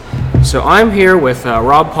is. So I'm here with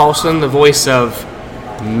Rob Paulsen, the voice of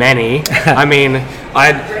many. I mean,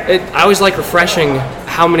 I always like refreshing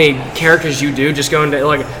how many characters you do. Just going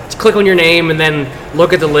to click on your name and then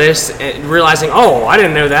look at the list, and realizing, oh, I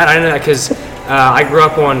didn't know that. Because I grew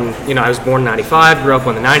up on, I was born in '95, grew up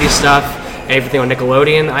on the '90s stuff, everything on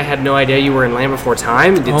Nickelodeon. I had no idea you were in Land Before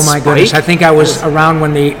Time. Did Oh my Spike? goodness! I think I was around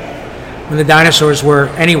when the dinosaurs were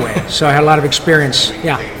anyway, so I had a lot of experience.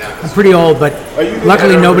 Yeah, I'm pretty old, but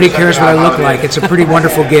luckily nobody cares what I look like. It's a pretty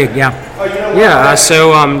wonderful gig. Yeah. Yeah.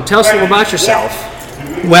 So tell us a little about yourself.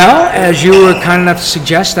 Well, as you were kind enough to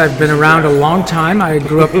suggest, I've been around a long time. I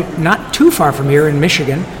grew up not too far from here in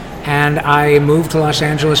Michigan, and I moved to Los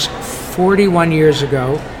Angeles 41 years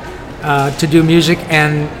ago to do music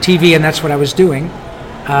and TV, and that's what I was doing.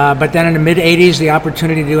 But then in the mid-'80s, the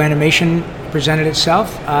opportunity to do animation presented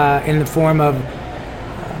itself in the form of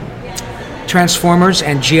Transformers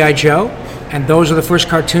and G.I. Joe, and those are the first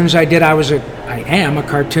cartoons I did. I am a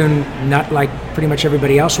cartoon nut like pretty much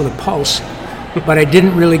everybody else with a pulse, but I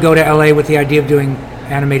didn't really go to LA with the idea of doing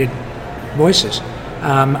animated voices.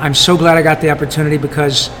 I'm so glad I got the opportunity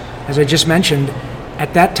because, as I just mentioned,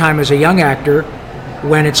 at that time as a young actor,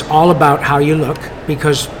 when it's all about how you look,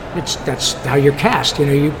 because that's how you're cast.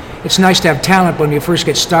 It's nice to have talent, but when you first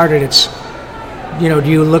get started, it's, do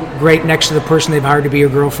you look great next to the person they've hired to be your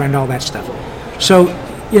girlfriend, all that stuff. So,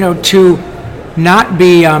 to not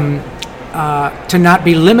be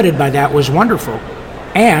limited by that was wonderful.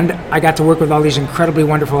 And I got to work with all these incredibly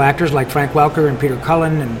wonderful actors like Frank Welker and Peter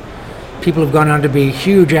Cullen, and people who've gone on to be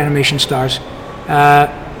huge animation stars.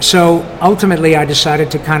 So ultimately, I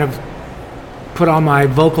decided to kind of put all my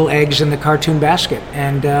vocal eggs in the cartoon basket,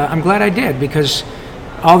 and I'm glad I did, because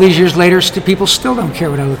all these years later, people still don't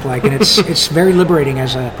care what I look like, and it's very liberating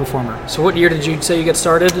as a performer. So what year did you say you got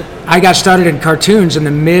started? I got started in cartoons in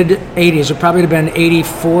the mid-'80s. It probably would have been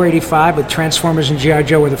 84, 85, with Transformers and G.I.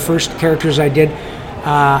 Joe were the first characters I did.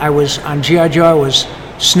 I was on G.I. Joe, I was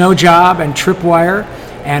Snow Job and Tripwire,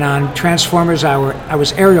 and on Transformers I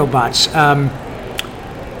was Aerial Bots,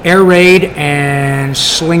 Air Raid and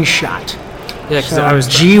Slingshot. Yeah, because So I was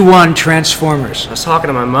G1 Transformers. talking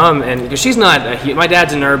to my mom, and because she's not, my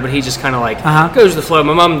dad's a nerd, but he just kind of like goes with the flow.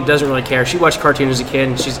 My mom doesn't really care. She watched cartoons as a kid,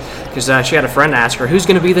 and because she had a friend ask her who's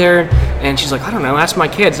going to be there, and she's like, I don't know, ask my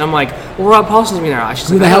kids. And I'm like, well, Rob Paulson's going to be there. She's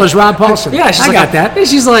Who like, the hell is Rob Paulson? Yeah, she's I like, got that. And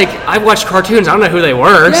she's like, I watched cartoons. I don't know who they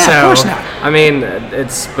were. Yeah, so, of course not. I mean,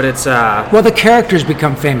 it's. Well, the characters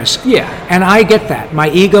become famous. Yeah. And I get that. My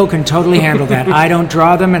ego can totally handle that. I don't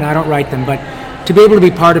draw them and I don't write them, but to be able to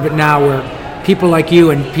be part of it now where people like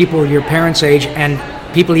you and people your parents' age and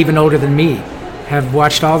people even older than me have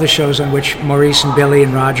watched all the shows on which Maurice and Billy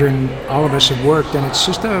and Roger and all of us have worked, and it's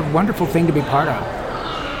just a wonderful thing to be part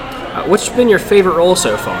of. What's been your favorite role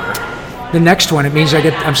so far? The next one, it means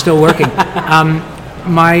I'm still working.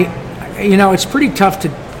 It's pretty tough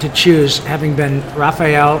to choose, having been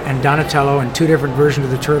Raphael and Donatello in two different versions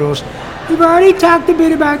of the Turtles. We've already talked a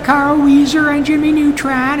bit about Carl Weezer and Jimmy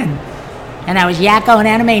Neutron, and I was Yakko and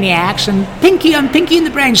Animaniacs, and Pinky on Pinky and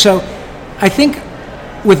the Brain. So I think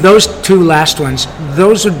with those two last ones,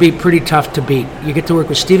 those would be pretty tough to beat. You get to work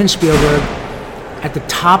with Steven Spielberg at the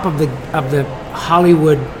top of the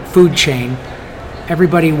Hollywood food chain.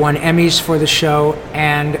 Everybody won Emmys for the show,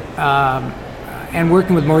 and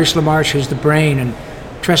working with Maurice LaMarche, who's the brain, and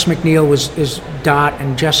Tress MacNeille is Dot,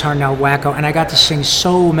 and Jess Harnell Wacko, and I got to sing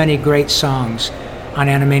so many great songs on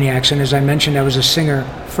Animaniacs. And as I mentioned, I was a singer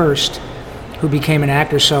first, who became an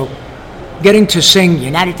actor. So getting to sing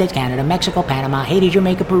United States, Canada, Mexico, Panama, Haiti,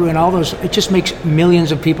 Jamaica, Peru, and all those, it just makes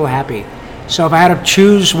millions of people happy. So if I had to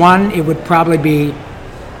choose one, it would probably be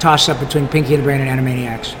toss up between Pinky and the Brain and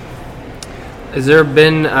Animaniacs. Has there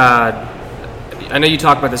been, I know you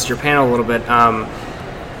talked about this at your panel a little bit,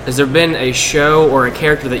 has there been a show or a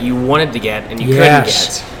character that you wanted to get and you couldn't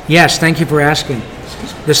get? Yes, thank you for asking.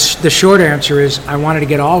 The short answer is I wanted to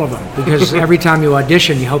get all of them, because every time you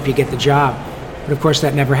audition, you hope you get the job. But of course,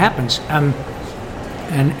 that never happens. And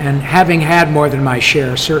having had more than my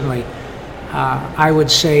share, certainly, I would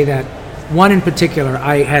say that one in particular,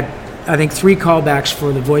 I had, I think, 3 callbacks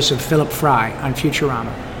for the voice of Philip Fry on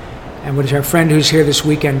Futurama. And what our friend who's here this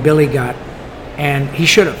weekend, Billy, got, and he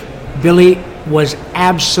should have. Billy was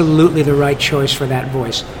absolutely the right choice for that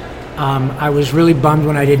voice. I was really bummed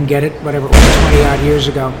when I didn't get it, whatever it was, 20-odd years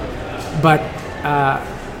ago. But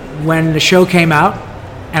when the show came out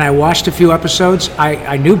and I watched a few episodes,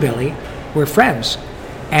 I knew Billy. We're friends.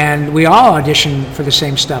 And we all auditioned for the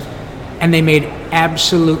same stuff. And they made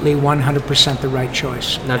absolutely 100% the right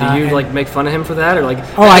choice. Now, do you make fun of him for that, or like?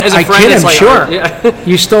 Oh, as a I friend, kid it's him, like, sure. Yeah.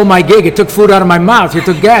 You stole my gig. It took food out of my mouth. You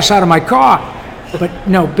took gas out of my car. But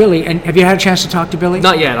no, Billy. And have you had a chance to talk to Billy?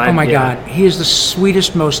 Not yet. Oh my God, he is the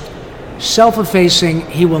sweetest, most self-effacing.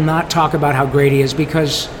 He will not talk about how great he is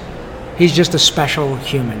because he's just a special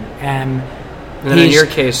human. And then in your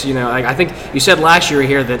case, I think you said last year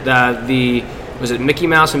here that was it Mickey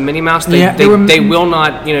Mouse and Minnie Mouse? They will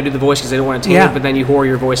not, do the voice because they don't want to take it, but then you whore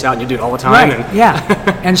your voice out and you do it all the time. Right,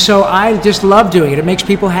 yeah. And so I just love doing it. It makes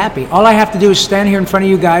people happy. All I have to do is stand here in front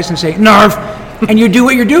of you guys and say, Narf, and you do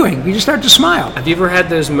what you're doing. You just start to smile. Have you ever had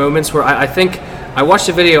those moments where I think I watched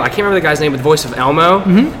a video, I can't remember the guy's name, with the voice of Elmo.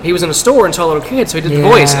 Mm-hmm. He was in a store and saw a little kid, so he did the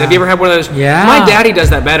voice. Have you ever had one of those? Yeah. My daddy does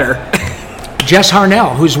that better. Jess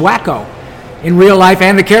Harnell, who's Wacko in real life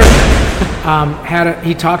and the character,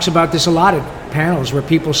 he talks about this a lot at panels where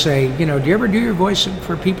people say, do you ever do your voice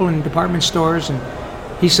for people in department stores? And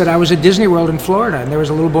he said, I was at Disney World in Florida, and there was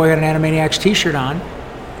a little boy who had an Animaniacs t-shirt on,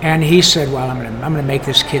 and he said, well, I'm gonna make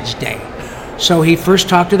this kid's day. So he first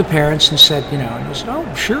talked to the parents and said, and he said,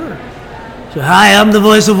 oh, sure. So, hi, I'm the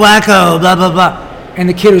voice of Wacko, blah, blah, blah. And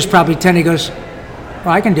the kid who's probably 10, he goes, well,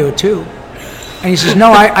 I can do it too. And he says,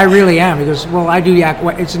 no, I really am. He goes, well, I do yak.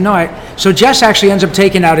 So Jess actually ends up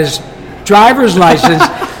taking out his driver's license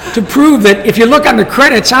to prove that if you look on the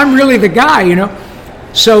credits, I'm really the guy,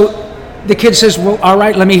 So the kid says, well, all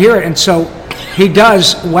right, let me hear it. And so he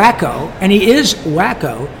does Wacko, and he is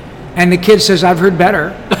Wacko. And the kid says, I've heard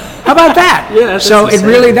better. How about that? Yeah. So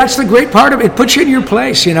that's the great part of it. It puts you in your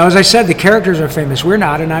place. As I said, the characters are famous. We're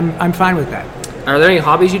not, and I'm fine with that. Are there any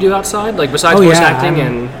hobbies you do outside, besides voice acting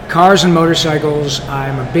and cars and motorcycles?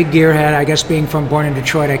 I'm a big gearhead. I guess being born in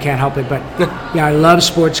Detroit, I can't help it. But yeah, I love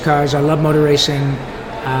sports cars. I love motor racing.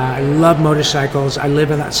 I love motorcycles. I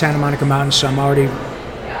live in the Santa Monica Mountains, so I'm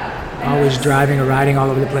always driving or riding all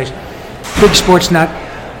over the place. Big sports nut.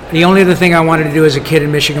 The only other thing I wanted to do as a kid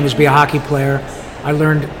in Michigan was be a hockey player. I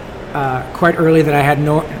learned quite early that I had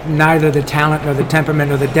neither the talent nor the temperament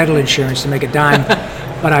nor the dental insurance to make a dime.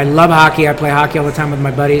 But I love hockey. I play hockey all the time with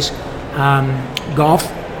my buddies. Golf.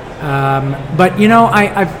 But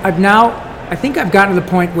I think I've gotten to the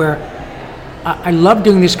point where I love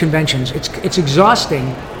doing these conventions. It's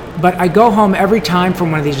exhausting But I go home every time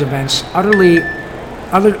from one of these events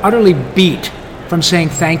utterly beat from saying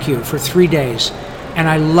thank you for 3 days. And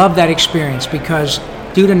I love that experience because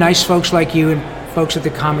due to nice folks like you and folks at the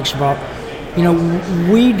Comics Vault, you know,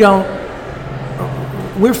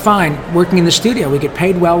 we're fine working in the studio. We get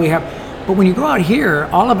paid well, but when you go out here,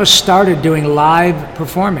 all of us started doing live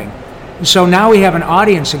performing. And so now we have an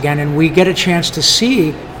audience again, and we get a chance to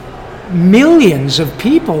see millions of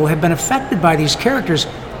people have been affected by these characters,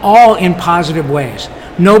 all in positive ways.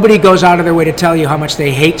 Nobody goes out of their way to tell you how much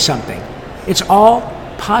they hate something. It's all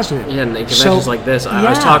positive. Yeah, and in conventions like this, I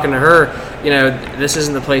was talking to her, you know, this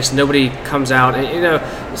isn't the place, nobody comes out, and, you know,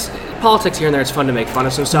 politics here and there, it's fun to make fun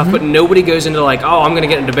of some stuff, but nobody goes into like, oh, I'm going to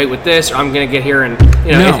get in a debate with this, or I'm going to get here, and,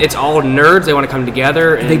 you know, it's all nerds, they want to come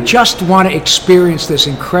together. And they just want to experience this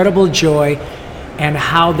incredible joy and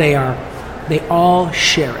how they all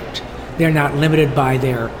share it. They're not limited by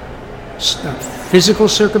their physical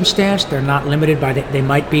circumstance. They're not limited by they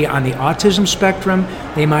might be on the autism spectrum.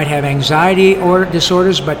 They might have anxiety or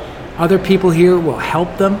disorders, but other people here will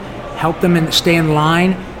help them and stay in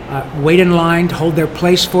line, wait in line to hold their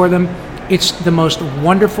place for them. It's the most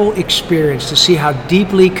wonderful experience to see how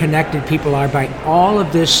deeply connected people are by all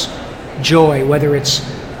of this joy, whether it's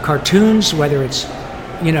cartoons, whether it's,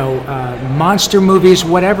 you know, monster movies,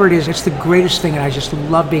 whatever it is. It's the greatest thing, and I just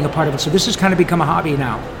love being a part of it. So this has kind of become a hobby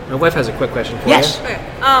now. My wife has a quick question for you. Okay.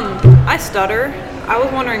 I stutter. I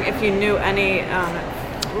was wondering if you knew any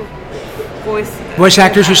voice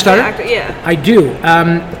actors who stutter? Yeah. I do.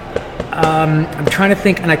 I'm trying to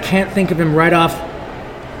think, and I can't think of him right off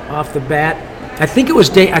the bat. I think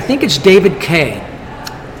it's David Kaye,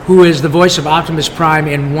 who is the voice of Optimus Prime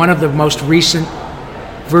in one of the most recent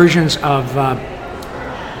versions of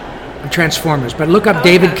Transformers. But look up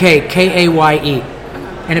David Kaye, Kaye,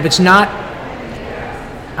 and if it's not,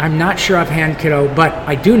 I'm not sure offhand, kiddo, but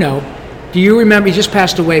I do know. Do you remember? He just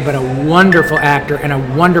passed away, but a wonderful actor and a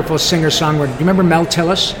wonderful singer-songwriter. Do you remember Mel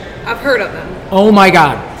Tillis? I've heard of him. Oh my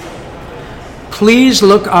God! Please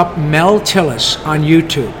look up Mel Tillis on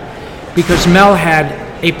YouTube, because Mel had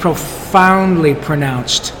a profoundly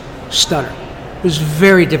pronounced stutter. It was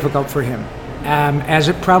very difficult for him, as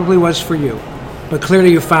it probably was for you. But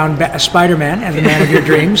clearly you found Spider-Man and the man of your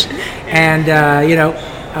dreams. And,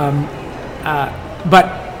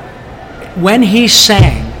 but when he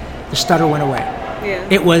sang, the stutter went away. Yeah.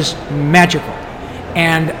 It was magical.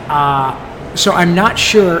 And so I'm not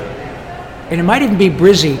sure, and it might even be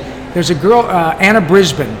Brizzy. There's a girl, Anna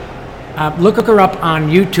Brisbane. Look her up on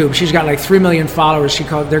YouTube. She's got like 3 million followers. She's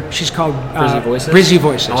called Brizzy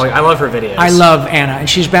Voices. Oh, I love her videos. I love Anna, and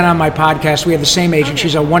she's been on my podcast. We have the same age, and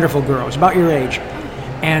she's a wonderful girl. It's about your age.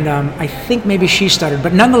 And I think maybe she stuttered.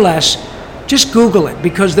 But nonetheless, just Google it,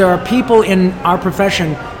 because there are people in our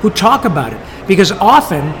profession who talk about it. Because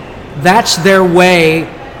often, that's their way.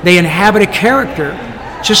 They inhabit a character,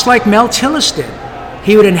 just like Mel Tillis did.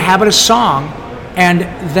 He would inhabit a song, and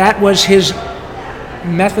that was his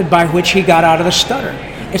method by which he got out of the stutter.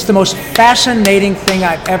 It's the most fascinating thing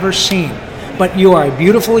I've ever seen. But you are a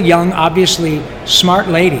beautiful, young, obviously smart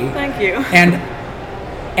lady. Thank you.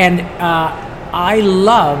 And I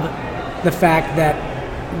love the fact that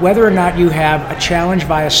whether or not you have a challenge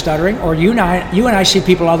via stuttering, or you and I see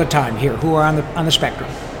people all the time here who are on the spectrum.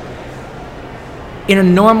 In a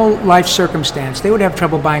normal life circumstance, they would have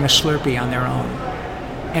trouble buying a Slurpee on their own,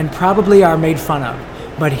 and probably are made fun of.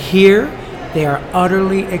 But here, they are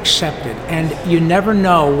utterly accepted, and you never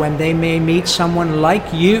know when they may meet someone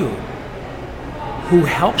like you who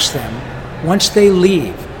helps them once they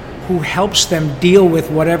leave, who helps them deal with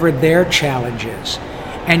whatever their challenge is.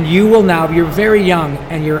 And you will now, you're very young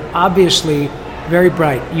and you're obviously very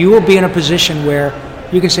bright, you will be in a position where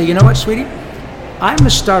you can say, you know what, sweetie, I'm a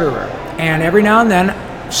stutterer, and every now and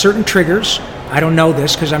then certain triggers, I don't know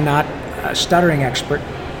this because I'm not a stuttering expert,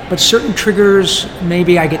 but certain triggers,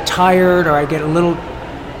 maybe I get tired or I get a little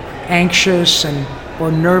anxious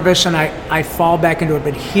or nervous, and I fall back into it.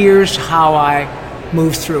 But here's how I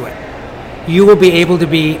move through it. You will be able to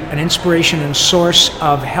be an inspiration and source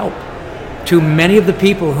of help to many of the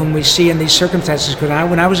people whom we see in these circumstances. Because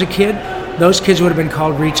when I was a kid, those kids would have been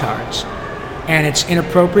called retards. And it's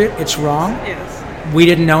inappropriate, it's wrong. Yes. We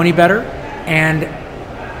didn't know any better, and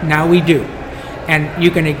now we do. And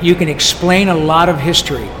you can explain a lot of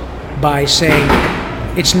history by saying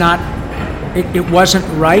it wasn't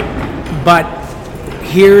right, but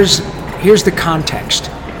here's the context,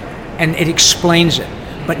 and it explains it.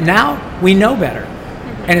 But now we know better,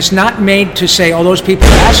 and it's not made to say, oh, those people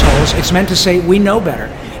are assholes. It's meant to say we know better,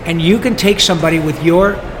 and you can take somebody with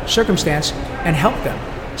your circumstance and help them.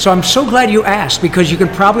 So I'm so glad you asked, because you can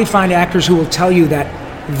probably find actors who will tell you that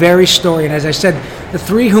very story. And as I said, the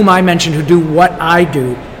three whom I mentioned who do what I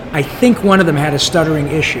do, I think one of them had a stuttering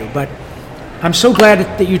issue. But I'm so glad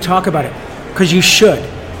that you talk about it, because you should.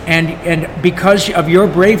 And because of your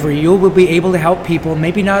bravery, you will be able to help people,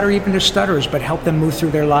 maybe not or even the stutterers, but help them move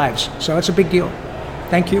through their lives. So it's a big deal.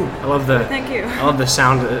 Thank you. I love the. Thank you. I love the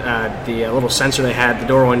sound, the little sensor they had, the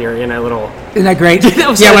door when you're in a little. Isn't that great? That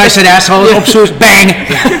was yeah, like- when I said asshole, oops, it was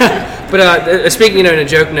bang. But speaking, in a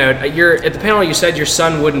joke note, you're at the panel. You said your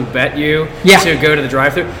son wouldn't bet you to go to the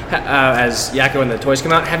drive-thru as Yakko and the toys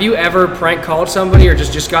come out. Have you ever prank called somebody, or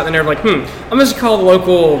just gotten there like, I'm just gonna call the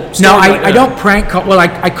local store? No, I don't prank call. Well,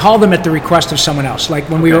 I call them at the request of someone else. Like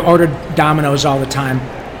when we were ordered Domino's all the time,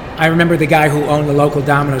 I remember the guy who owned the local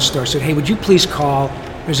Domino's store said, "Hey, would you please call?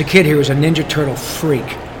 There's a kid here who's a Ninja Turtle freak,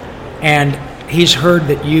 and he's heard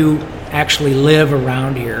that you actually live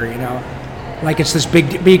around here, you know." Like it's this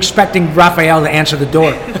big, be expecting Raphael to answer the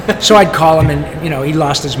door. So I'd call him, and he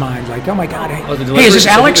lost his mind. Like, oh my God, hey, the hey, is this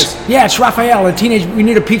delivery Alex? service? Yeah, it's Raphael. A teenage. We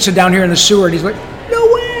need a pizza down here in the sewer. And he's like, no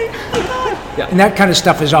way, oh my God. Yeah. And that kind of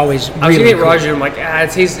stuff is always I was really gonna get cool. Roger. I'm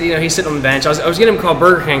like, he's sitting on the bench. I was getting him call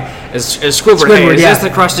Burger King as Squidward. Squidward, Hey, is yeah. this the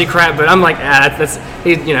Krusty Krab? But I'm like,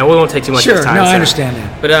 we won't take too much of Sure, his time. no, I so. understand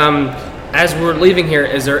that. But as we're leaving here,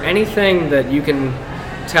 is there anything that you can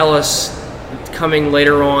tell us coming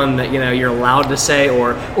later on that you're allowed to say,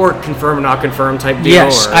 or confirm or not confirm type deal?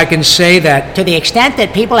 Yes, or? I can say that. To the extent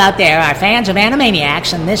that people out there are fans of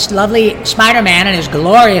Animaniacs and this lovely Spider-Man and his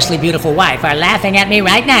gloriously beautiful wife are laughing at me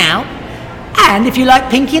right now, and if you like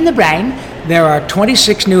Pinky and the Brain, There are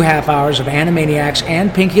 26 new half hours of Animaniacs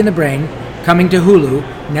and Pinky and the Brain coming to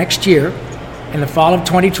Hulu next year in the fall of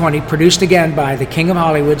 2020, produced again by the King of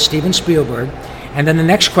Hollywood, Steven Spielberg. And then the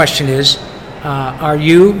next question is, are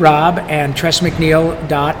you, Rob, and Tress McNeil,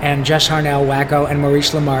 Dot, and Jess Harnell, Wacko, and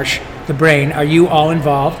Maurice LaMarche, the Brain, are you all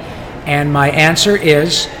involved? And my answer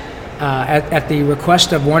is, at the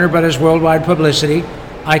request of Warner Brothers Worldwide Publicity,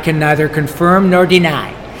 I can neither confirm nor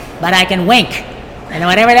deny. but I can wink. And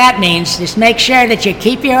whatever that means, just make sure that you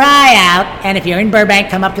keep your eye out, and if you're in Burbank,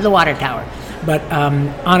 come up to the water tower. But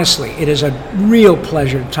honestly, it is a real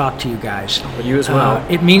pleasure to talk to you guys. Well, you as well.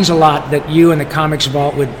 It means a lot that you and the Comics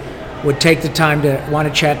Vault would take the time to want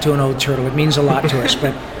to chat to an old turtle. It means a lot to us.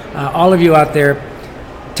 But all of you out there,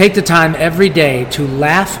 take the time every day to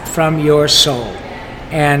laugh from your soul.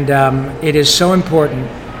 And it is so important.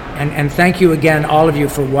 And thank you again, all of you,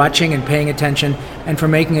 for watching and paying attention and for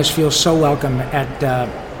making us feel so welcome at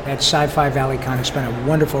Sci-Fi Valley Con. It's been a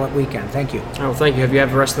wonderful weekend. Thank you. Oh, thank you. Have you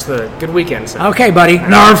had the rest of the good weekend? So. Okay, buddy.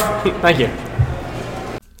 Narf. Thank you.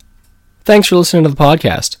 Thanks for listening to the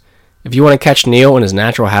podcast. If you want to catch Neil in his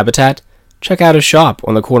natural habitat, check out his shop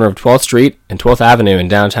on the corner of 12th Street and 12th Avenue in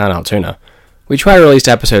downtown Altoona. We try to release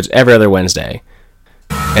episodes every other Wednesday.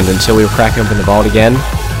 And until we crack open the vault again,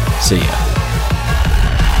 see ya.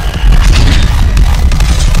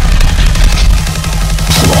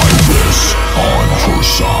 Try this on for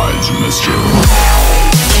size, mister.